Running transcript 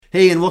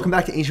Hey, and welcome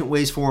back to Ancient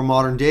Ways for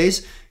Modern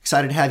Days.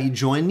 Excited to have you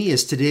join me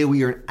as today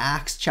we are in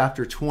Acts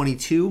chapter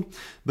 22,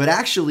 but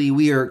actually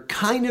we are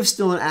kind of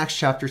still in Acts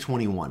chapter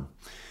 21.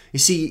 You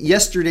see,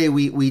 yesterday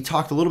we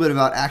talked a little bit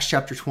about Acts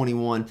chapter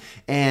 21,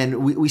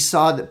 and we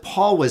saw that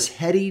Paul was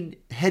heading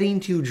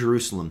to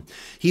Jerusalem.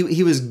 He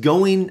was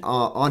going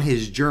on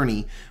his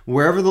journey,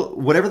 whatever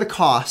the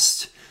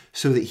cost,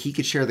 so that he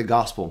could share the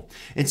gospel.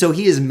 And so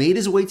he has made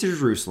his way to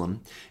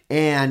Jerusalem,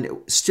 and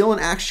still in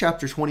Acts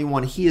chapter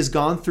 21, he has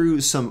gone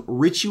through some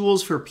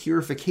rituals for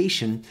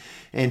purification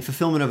and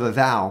fulfillment of a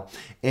vow.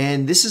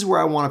 And this is where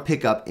I want to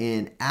pick up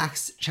in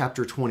Acts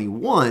chapter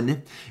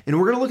 21. And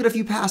we're going to look at a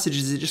few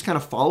passages that just kind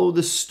of follow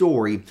the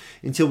story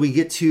until we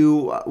get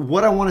to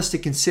what I want us to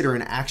consider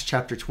in Acts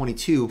chapter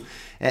 22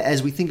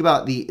 as we think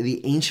about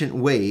the ancient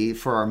way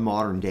for our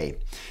modern day.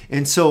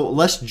 And so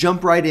let's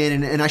jump right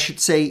in. And I should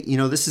say,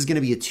 this is going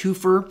to be a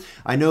twofer.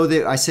 I know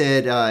that I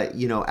said,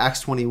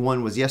 Acts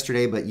 21 was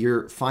yesterday, but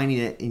you're finding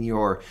it in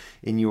your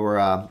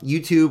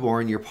YouTube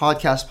or in your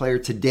podcast player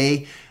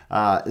today.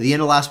 The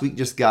end of last week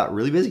just got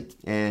really busy,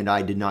 and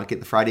I did not get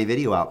the Friday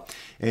video out.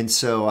 And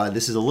so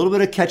this is a little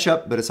bit of catch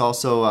up, but it's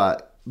also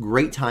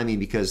great timing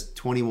because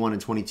 21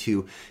 and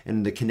 22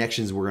 and the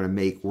connections we're going to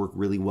make work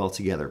really well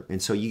together.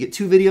 And so you get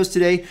two videos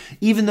today,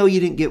 even though you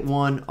didn't get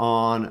one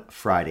on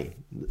Friday.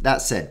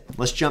 That said,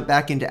 let's jump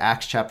back into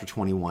Acts chapter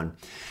 21.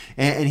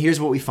 And here's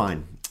what we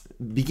find.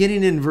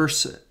 Beginning in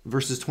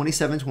verses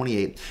 27,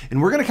 28,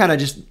 and we're going to kind of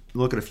just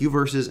look at a few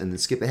verses and then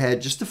skip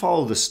ahead just to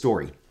follow the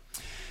story.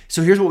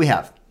 So here's what we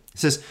have. It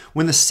says,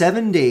 when the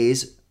 7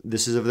 days,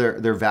 this is of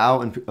their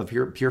vow and of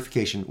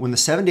purification, when the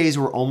 7 days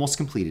were almost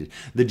completed,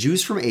 the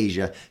Jews from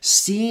Asia,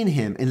 seeing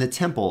him in the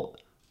temple,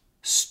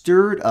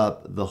 stirred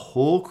up the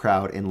whole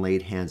crowd and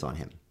laid hands on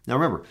him. Now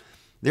remember,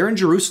 they're in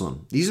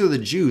Jerusalem. These are the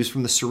Jews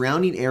from the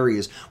surrounding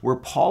areas where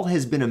Paul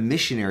has been a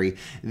missionary.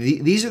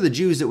 These are the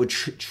Jews that would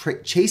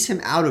chase him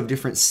out of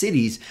different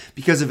cities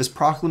because of his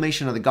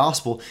proclamation of the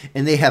gospel,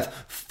 and they have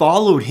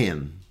followed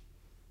him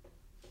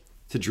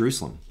to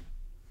Jerusalem.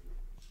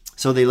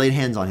 So they laid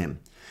hands on him,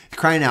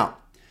 crying out,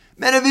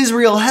 "Men of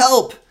Israel,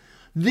 help!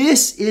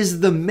 This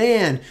is the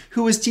man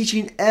who is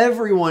teaching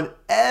everyone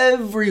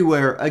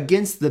everywhere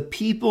against the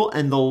people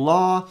and the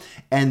law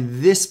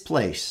and this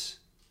place."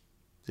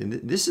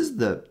 This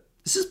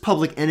is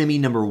public enemy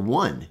number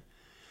one.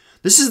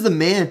 This is the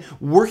man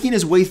working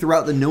his way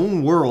throughout the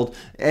known world.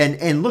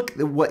 And look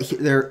at what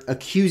they're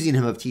accusing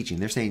him of teaching.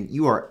 They're saying,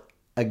 you are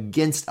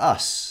against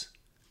us.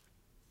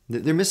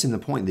 They're missing the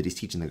point that he's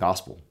teaching the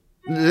gospel.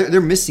 They're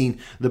missing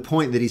the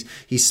point that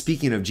he's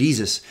speaking of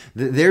Jesus.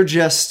 They're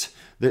just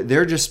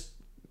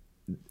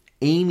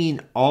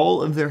aiming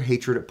all of their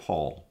hatred at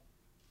Paul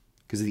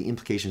because of the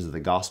implications of the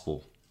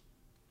gospel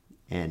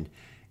and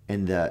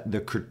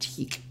the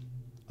critique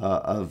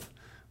of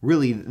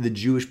really the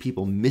Jewish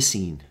people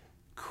missing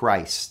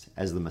Christ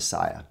as the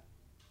Messiah.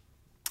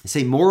 They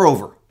say,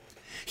 moreover,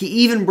 he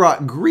even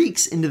brought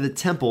Greeks into the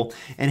temple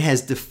and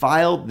has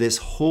defiled this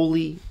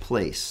holy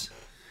place.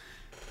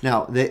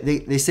 Now,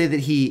 they say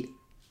that he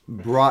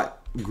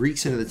brought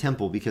Greeks into the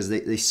temple because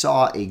they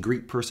saw a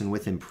Greek person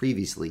with him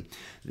previously.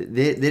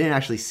 They didn't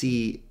actually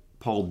see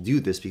Paul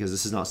do this because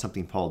this is not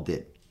something Paul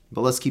did.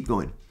 But let's keep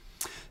going.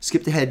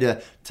 Skipped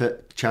ahead to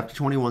chapter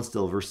 21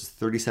 still, verses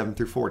 37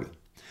 through 40.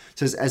 It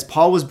says, as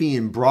Paul was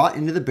being brought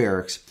into the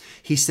barracks,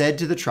 he said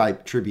to the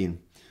tribune,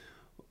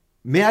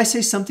 "May I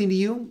say something to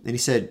you?" And he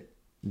said,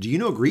 "Do you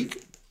know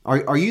Greek?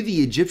 Are you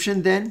the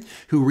Egyptian then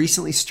who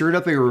recently stirred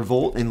up a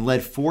revolt and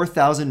led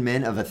 4,000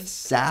 men of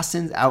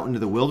assassins out into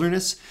the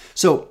wilderness?"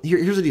 So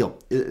here's the deal.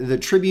 The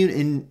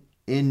tribune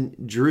in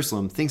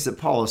Jerusalem thinks that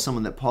Paul is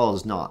someone that Paul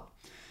is not.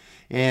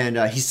 And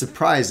he's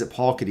surprised that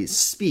Paul could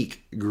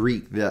speak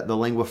Greek, the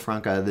lingua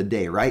franca of the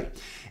day, right?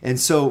 And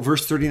so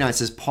verse 39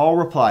 says, Paul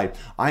replied,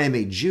 "I am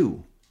a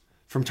Jew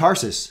from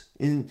Tarsus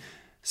in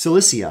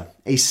Cilicia,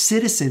 a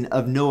citizen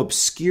of no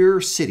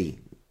obscure city."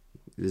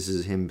 This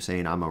is him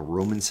saying, I'm a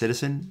Roman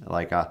citizen.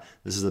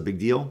 This is a big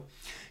deal.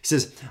 He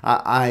says,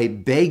 I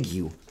beg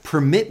you,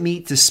 permit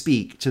me to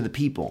speak to the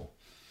people.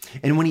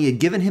 And when he had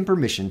given him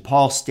permission,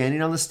 Paul,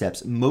 standing on the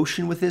steps,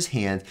 motioned with his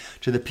hand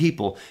to the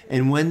people.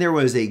 And when there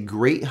was a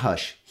great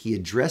hush, he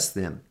addressed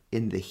them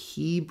in the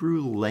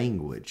Hebrew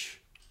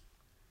language.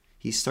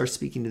 He starts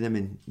speaking to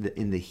them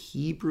in the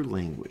Hebrew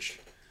language.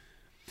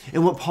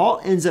 And what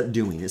Paul ends up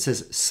doing, it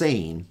says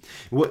saying,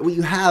 what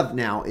you have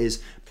now is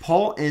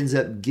Paul ends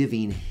up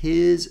giving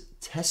his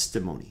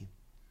testimony.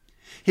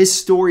 His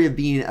story of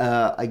being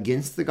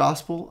against the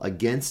gospel,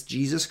 against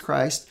Jesus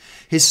Christ.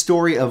 His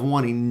story of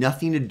wanting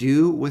nothing to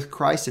do with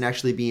Christ and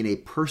actually being a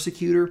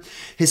persecutor.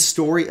 His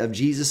story of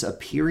Jesus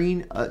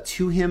appearing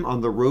to him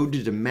on the road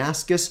to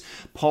Damascus.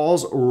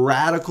 Paul's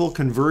radical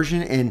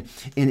conversion and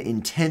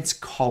intense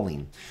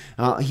calling.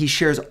 He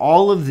shares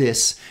all of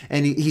this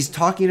and he's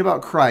talking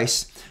about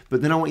Christ.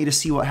 But then I want you to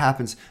see what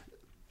happens.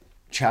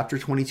 Chapter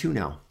 22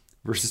 now,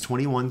 verses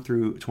 21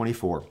 through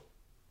 24.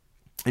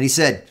 And he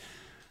said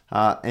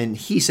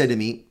to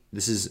me,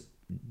 this is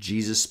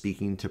Jesus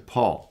speaking to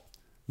Paul,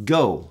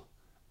 "Go,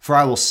 for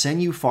I will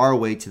send you far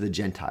away to the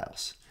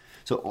Gentiles."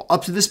 So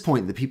up to this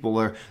point, the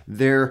people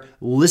they're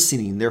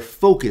listening, they're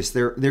focused,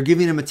 they're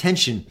giving him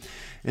attention.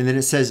 And then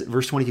it says,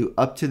 verse 22,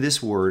 up to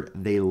this word,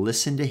 they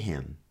listened to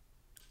him.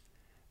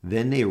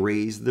 Then they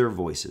raised their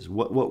voices.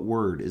 What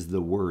word is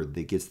the word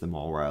that gets them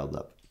all riled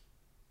up?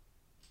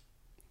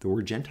 The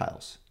word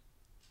Gentiles.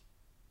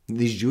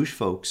 These Jewish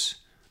folks,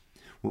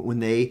 when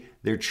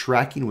they're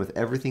tracking with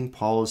everything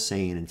Paul is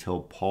saying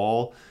until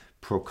Paul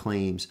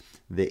proclaims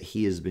that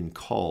he has been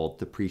called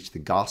to preach the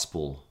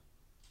gospel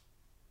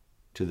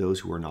to those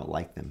who are not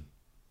like them.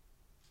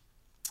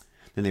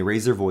 Then they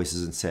raised their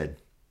voices and said,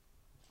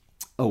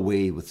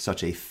 away with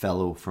such a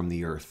fellow from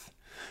the earth,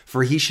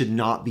 for he should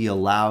not be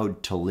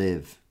allowed to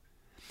live.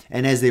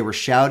 And as they were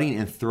shouting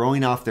and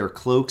throwing off their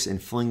cloaks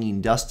and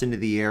flinging dust into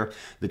the air,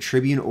 the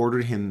tribune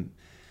ordered him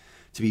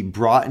to be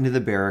brought into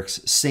the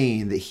barracks,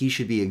 saying that he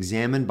should be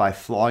examined by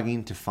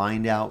flogging to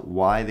find out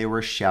why they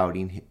were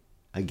shouting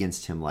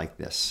against him like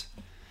this.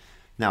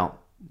 Now,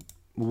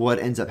 what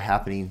ends up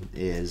happening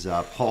is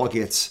Paul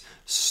gets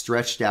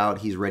stretched out.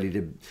 He's ready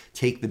to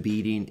take the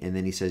beating. And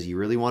then he says, you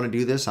really want to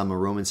do this? I'm a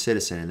Roman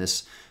citizen. And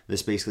this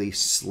basically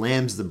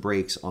slams the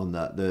brakes on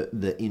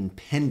the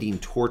impending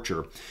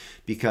torture,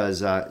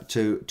 because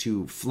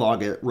to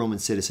flog a Roman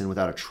citizen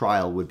without a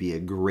trial would be a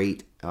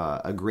great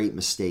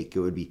mistake. It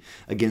would be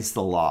against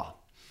the law.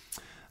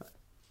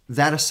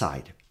 That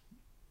aside,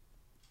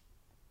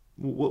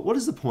 what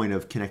is the point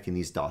of connecting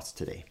these dots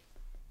today?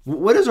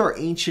 What is our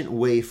ancient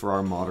way for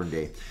our modern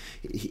day?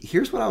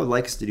 Here's what I would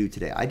like us to do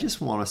today. I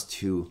just want us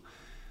to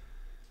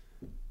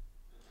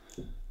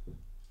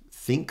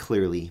think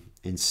clearly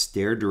and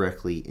stare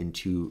directly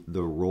into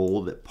the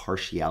role that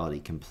partiality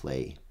can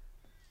play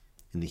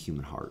in the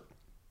human heart.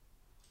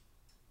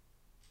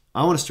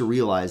 I want us to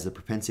realize the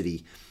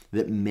propensity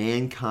that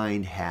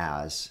mankind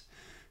has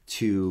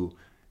to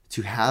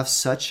have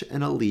such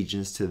an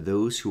allegiance to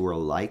those who are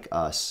like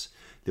us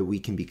that we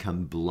can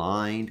become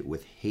blind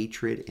with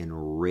hatred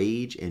and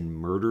rage and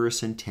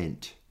murderous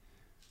intent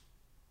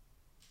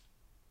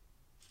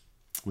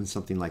when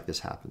something like this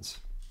happens.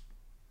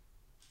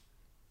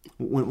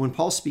 When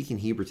Paul's speaking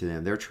Hebrew to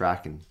them, they're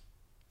tracking.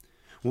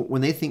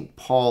 When they think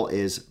Paul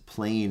is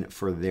playing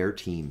for their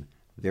team,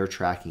 they're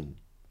tracking.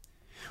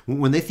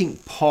 When they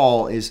think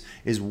Paul is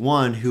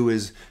one who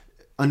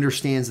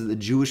understands that the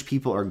Jewish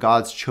people are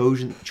God's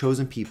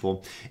chosen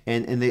people,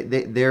 and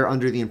they're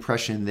under the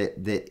impression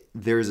that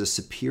there's a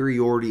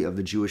superiority of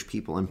the Jewish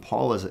people, and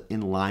Paul is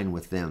in line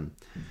with them,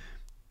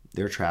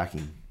 they're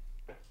tracking.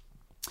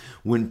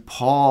 When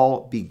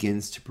Paul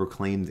begins to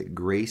proclaim that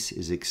grace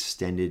is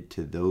extended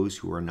to those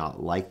who are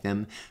not like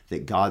them,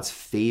 that God's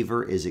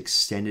favor is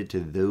extended to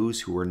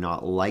those who are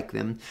not like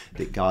them,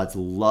 that God's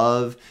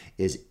love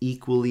is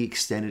equally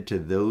extended to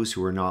those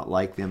who are not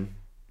like them,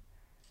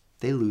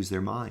 they lose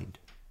their mind.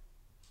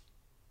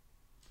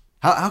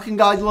 How can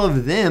God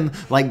love them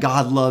like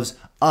God loves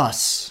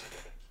us?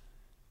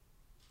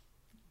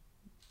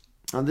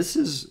 Now, this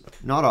is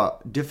not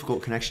a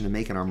difficult connection to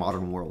make in our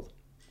modern world.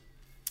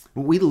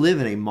 We live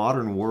in a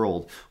modern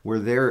world where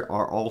there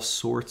are all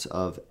sorts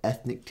of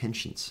ethnic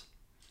tensions.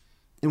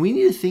 And we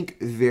need to think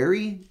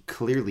very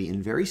clearly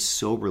and very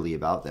soberly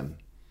about them.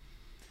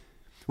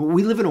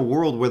 We live in a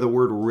world where the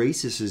word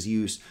racist is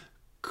used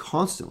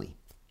constantly.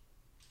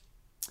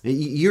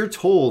 You're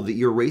told that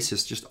you're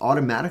racist just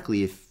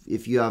automatically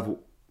if you have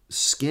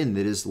skin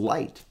that is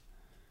light.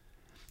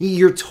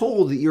 You're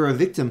told that you're a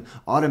victim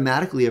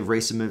automatically of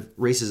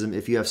racism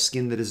if you have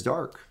skin that is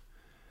dark.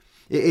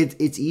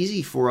 It's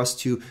easy for us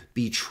to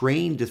be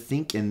trained to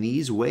think in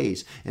these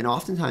ways. And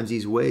oftentimes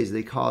these ways,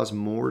 they cause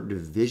more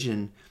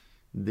division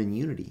than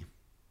unity.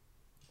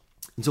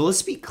 And so let's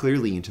speak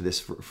clearly into this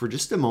for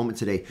just a moment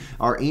today.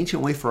 Our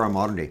ancient way for our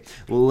modern day.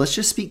 Well, let's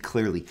just speak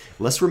clearly.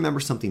 Let's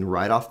remember something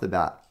right off the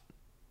bat.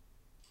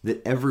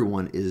 That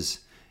everyone is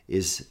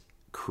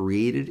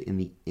created in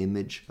the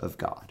image of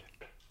God.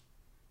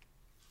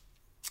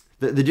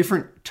 The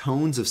different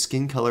tones of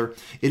skin color,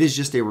 it is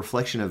just a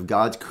reflection of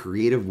God's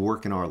creative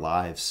work in our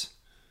lives.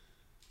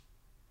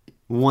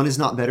 One is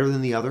not better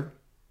than the other.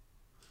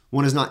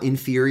 One is not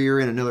inferior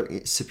and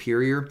another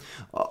superior.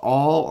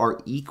 All are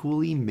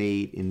equally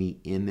made in the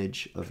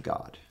image of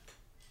God.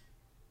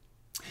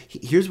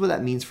 Here's what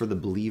that means for the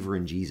believer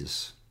in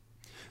Jesus.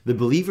 The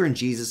believer in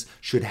Jesus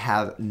should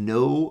have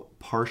no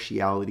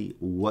partiality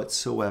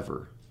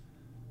whatsoever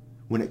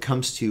when it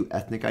comes to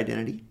ethnic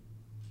identity,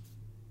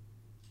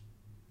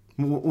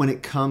 when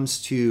it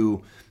comes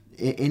to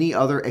any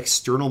other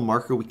external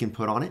marker we can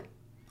put on it.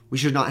 We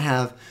should not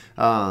have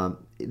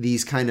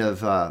these kind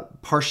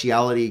of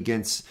partiality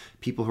against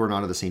people who are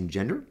not of the same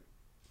gender.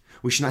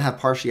 We should not have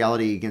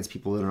partiality against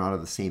people that are not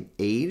of the same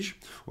age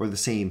or the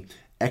same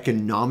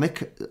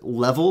economic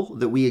level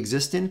that we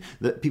exist in,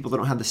 that people that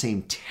don't have the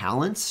same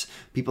talents,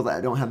 people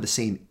that don't have the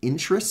same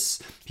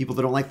interests, people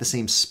that don't like the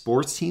same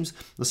sports teams.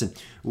 Listen,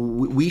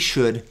 we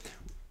should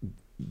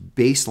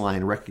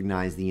baseline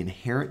recognize the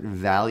inherent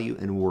value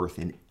and worth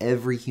in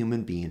every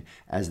human being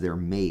as they're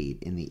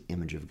made in the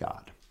image of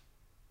God.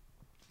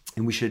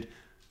 And we should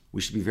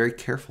be very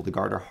careful to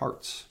guard our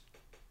hearts.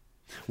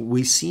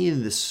 We see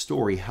in this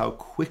story how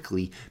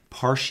quickly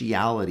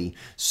partiality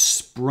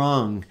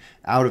sprung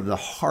out of the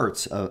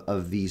hearts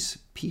of these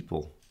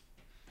people.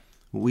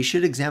 We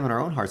should examine our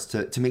own hearts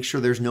to make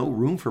sure there's no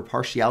room for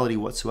partiality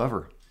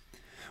whatsoever.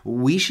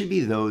 We should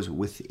be those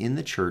within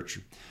the church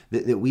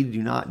that we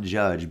do not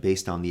judge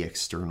based on the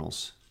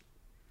externals.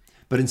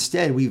 But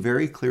instead, we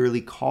very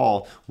clearly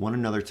call one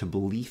another to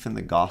belief in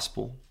the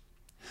gospel,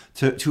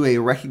 to a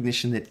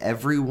recognition that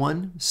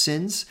everyone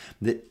sins,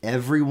 that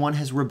everyone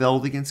has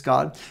rebelled against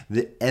God,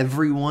 that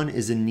everyone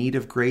is in need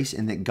of grace,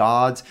 and that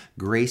God's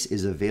grace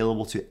is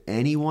available to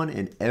anyone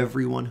and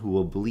everyone who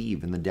will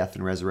believe in the death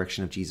and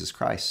resurrection of Jesus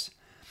Christ.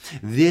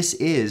 This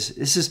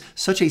is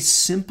such a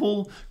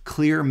simple,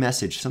 clear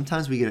message.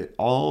 Sometimes we get it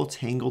all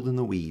tangled in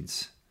the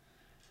weeds.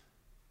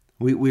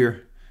 We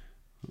are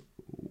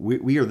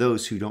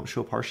those who don't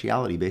show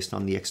partiality based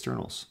on the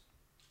externals.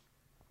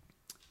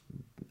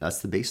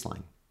 That's the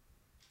baseline.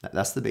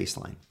 That's the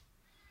baseline.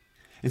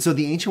 And so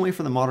the ancient way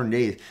for the modern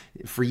day,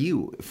 for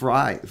you,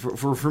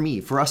 for me,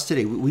 for us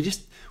today,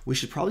 we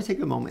should probably take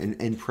a moment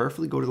and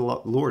prayerfully go to the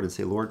Lord and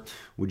say, Lord,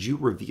 would you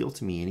reveal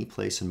to me any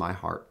place in my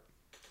heart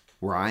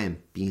where I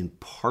am being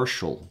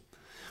partial,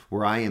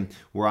 where I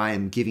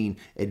am giving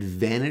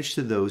advantage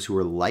to those who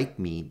are like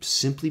me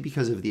simply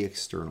because of the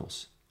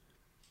externals.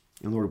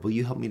 And Lord, will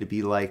you help me to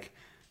be like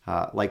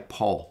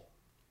Paul,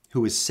 who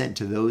was sent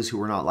to those who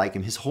were not like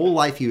him. His whole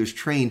life he was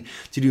trained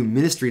to do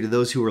ministry to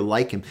those who were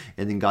like him,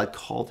 and then God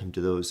called him to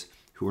those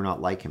who were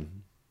not like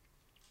him.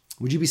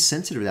 Would you be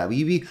sensitive to that? Will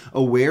you be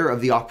aware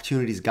of the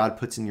opportunities God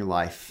puts in your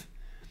life?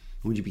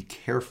 Would you be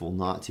careful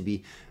not to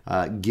be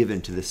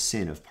given to the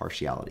sin of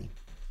partiality?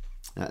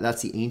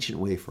 That's the ancient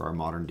way for our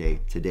modern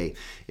day today.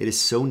 It is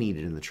so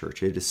needed in the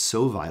church. It is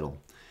so vital.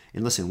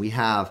 And listen, we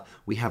have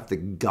the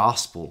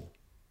gospel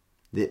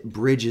that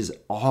bridges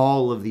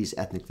all of these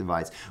ethnic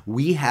divides.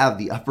 We have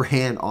the upper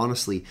hand,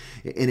 honestly,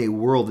 in a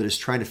world that is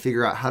trying to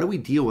figure out how do we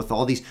deal with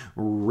all these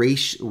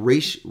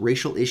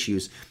racial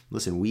issues.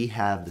 Listen, we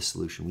have the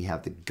solution. We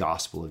have the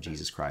gospel of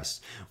Jesus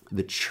Christ.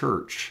 The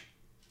church,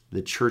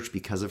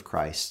 because of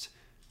Christ,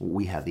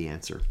 we have the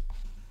answer.